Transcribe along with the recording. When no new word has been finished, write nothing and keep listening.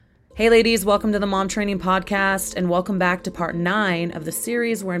Hey ladies, welcome to the Mom Training Podcast, and welcome back to part 9 of the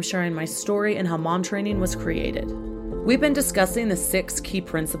series where I'm sharing my story and how mom training was created. We've been discussing the 6 key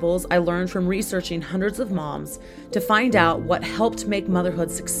principles I learned from researching hundreds of moms to find out what helped make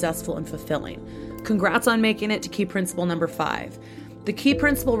motherhood successful and fulfilling. Congrats on making it to key principle number 5. The key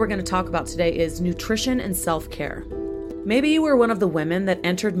principle we're going to talk about today is nutrition and self-care. Maybe you were one of the women that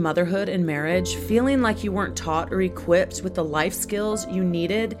entered motherhood and marriage feeling like you weren't taught or equipped with the life skills you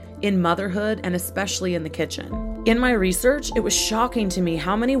needed in motherhood and especially in the kitchen. In my research, it was shocking to me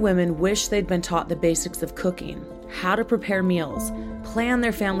how many women wish they'd been taught the basics of cooking, how to prepare meals, plan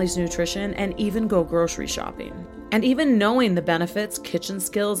their family's nutrition, and even go grocery shopping. And even knowing the benefits kitchen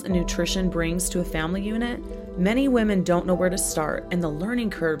skills and nutrition brings to a family unit, many women don't know where to start, and the learning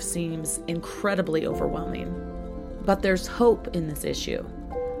curve seems incredibly overwhelming. But there's hope in this issue.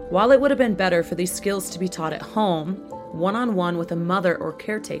 While it would have been better for these skills to be taught at home, one-on-one with a mother or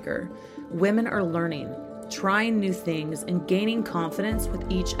caretaker, women are learning, trying new things, and gaining confidence with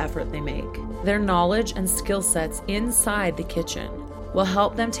each effort they make. Their knowledge and skill sets inside the kitchen will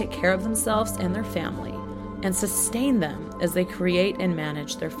help them take care of themselves and their family and sustain them as they create and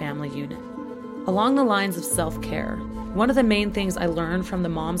manage their family unit. Along the lines of self-care, one of the main things I learned from the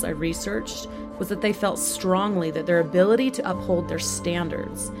moms I researched was that they felt strongly that their ability to uphold their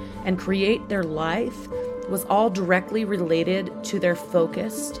standards and create their life was all directly related to their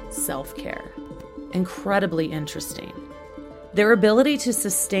focused self-care. Incredibly interesting. Their ability to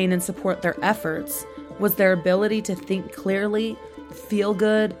sustain and support their efforts was their ability to think clearly, feel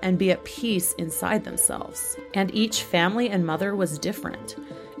good, and be at peace inside themselves. And each family and mother was different.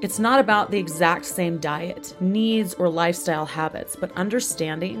 It's not about the exact same diet, needs, or lifestyle habits, but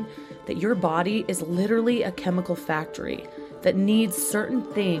understanding that your body is literally a chemical factory that needs certain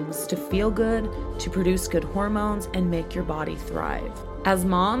things to feel good, to produce good hormones, and make your body thrive. As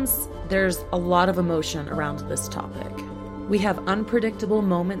moms, there's a lot of emotion around this topic. We have unpredictable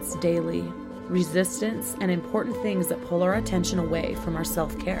moments daily, resistance, and important things that pull our attention away from our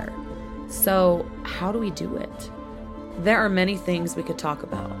self-care. So, how do we do it? There are many things we could talk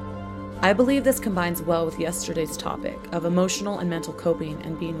about. I believe this combines well with yesterday's topic of emotional and mental coping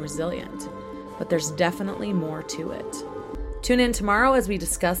and being resilient, but there's definitely more to it. Tune in tomorrow as we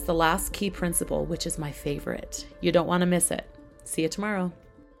discuss the last key principle, which is my favorite. You don't want to miss it. See you tomorrow.